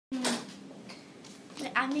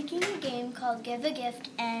I'm making a game called Give a Gift,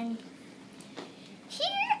 and here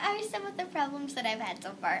are some of the problems that I've had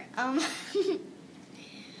so far.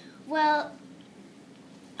 Well,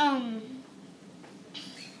 I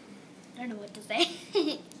don't know what to say.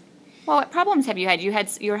 Well, what problems have you had?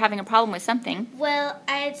 You were having a problem with something. Well,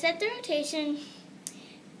 I had set the rotation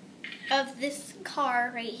of this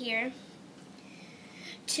car right here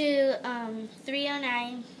to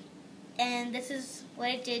 309, and this is what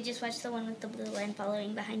it did. Just watch the one with the blue line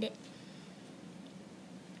following behind it.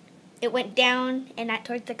 It went down and not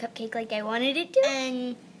towards the cupcake like I wanted it to,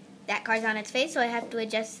 and that car's on its face, so I have to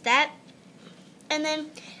adjust that. And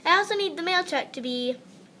then I also need the mail truck to be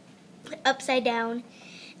upside down.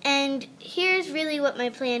 And here's really what my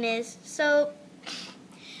plan is. So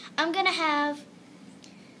I'm going to have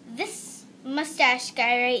this mustache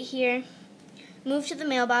guy right here move to the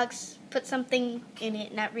mailbox, put something in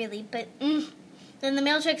it, not really, but then the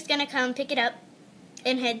mail truck's going to come, pick it up,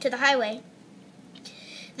 and head to the highway.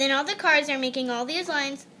 Then all the cars are making all these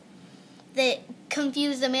lines that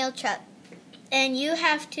confuse the mail truck. And you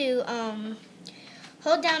have to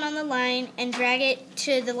hold down on the line and drag it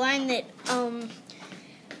to the line that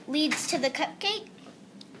leads to the cupcake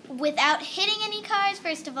without hitting any cars,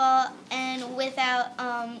 first of all, and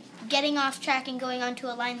without getting off track and going onto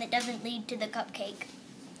a line that doesn't lead to the cupcake.